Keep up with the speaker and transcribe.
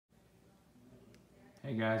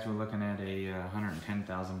Hey guys, we're looking at a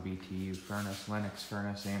 110,000 BTU furnace, Lennox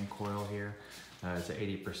furnace and coil here. It's an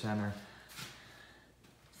 80%er.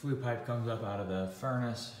 Flue pipe comes up out of the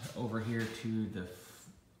furnace over here to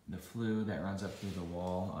the flue that runs up through the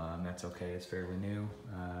wall. That's okay, it's fairly new.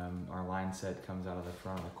 Our line set comes out of the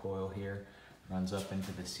front of the coil here, runs up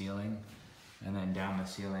into the ceiling, and then down the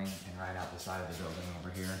ceiling and right out the side of the building over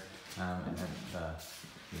here. And then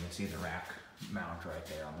you can see the rack mount right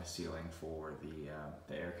there on the ceiling for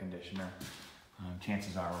the air conditioner.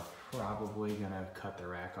 Chances are we're probably gonna cut the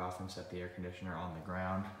rack off and set the air conditioner on the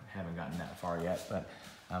ground. Haven't gotten that far yet, but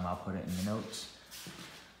I'll put it in the notes.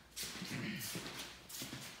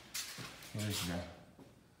 Here's the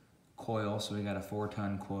coil. So we got a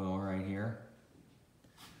 4-ton coil right here.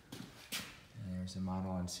 And there's the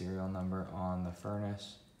model and serial number on the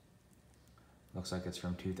furnace. Looks like it's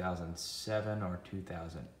from 2007 or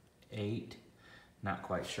 2008. Not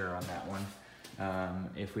quite sure on that one.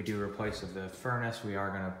 If we do replace the furnace, we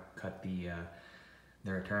are going to cut the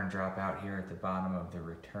return drop out here at the bottom of the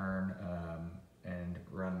return and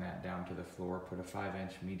run that down to the floor. Put a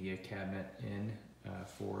 5-inch media cabinet in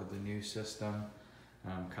for the new system.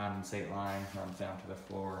 Condensate line runs down to the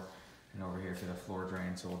floor and over here to the floor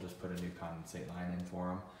drain, so we'll just put a new condensate line in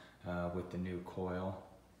for them with the new coil.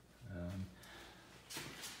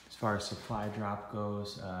 As far as supply drop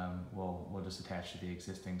goes, we'll just attach to the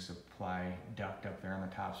existing supply duct up there on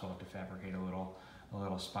the top, so we'll have to fabricate a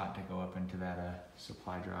little spot to go up into that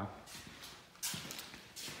supply drop.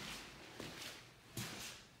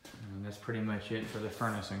 And that's pretty much it for the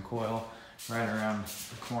furnace and coil. Right around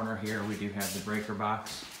the corner here we do have the breaker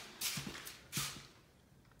box.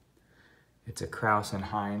 It's a Kraus and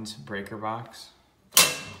Heinz breaker box.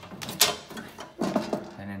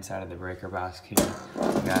 And inside of the breaker box here,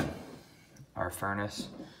 we got our furnace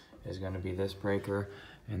is going to be this breaker,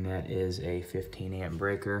 and that is a 15 amp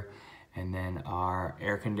breaker. And then our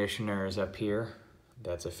air conditioner is up here.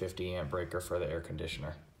 That's a 50 amp breaker for the air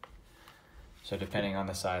conditioner. So depending on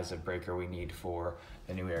the size of breaker we need for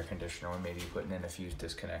the new air conditioner, we may be putting in a fuse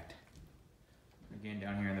disconnect. Again,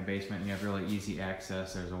 down here in the basement, you have really easy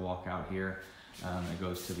access. There's a walkout here that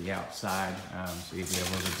goes to the outside, so you'll be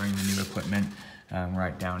able to bring the new equipment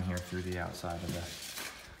right down here through the outside of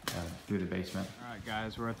through the basement. All right,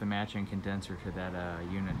 guys, we're at the matching condenser to that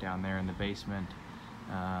unit down there in the basement.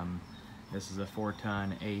 This is a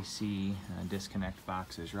 4-ton AC disconnect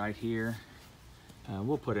boxes right here.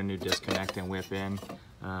 We'll put a new disconnect and whip in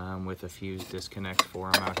with a fuse disconnect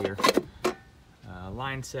for them out here.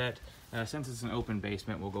 Line set, since it's an open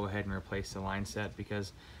basement, we'll go ahead and replace the line set,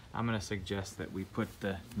 because I'm going to suggest that we put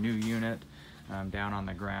the new unit down on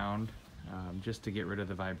the ground just to get rid of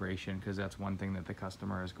the vibration, because that's one thing that the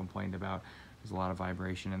customer has complained about. There's a lot of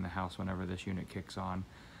vibration in the house whenever this unit kicks on.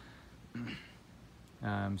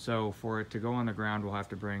 So for it to go on the ground, we'll have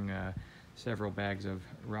to bring several bags of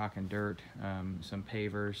rock and dirt, some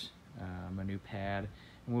pavers, a new pad,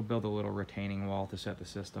 and we'll build a little retaining wall to set the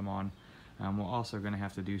system on. We're also going to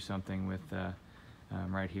have to do something with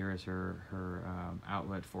right here is her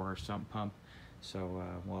outlet for her sump pump. So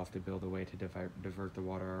we'll have to build a way to divert the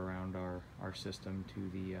water around our system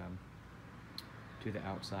to the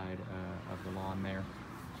outside of the lawn there.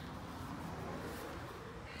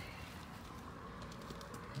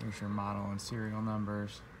 Here's your model and serial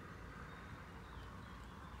numbers.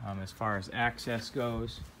 As far as access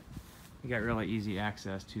goes, you got really easy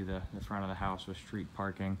access to the front of the house with street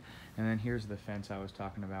parking. And then here's the fence I was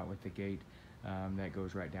talking about with the gate that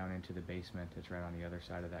goes right down into the basement. It's right on the other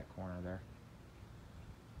side of that corner there.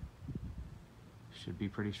 Should be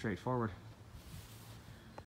pretty straightforward.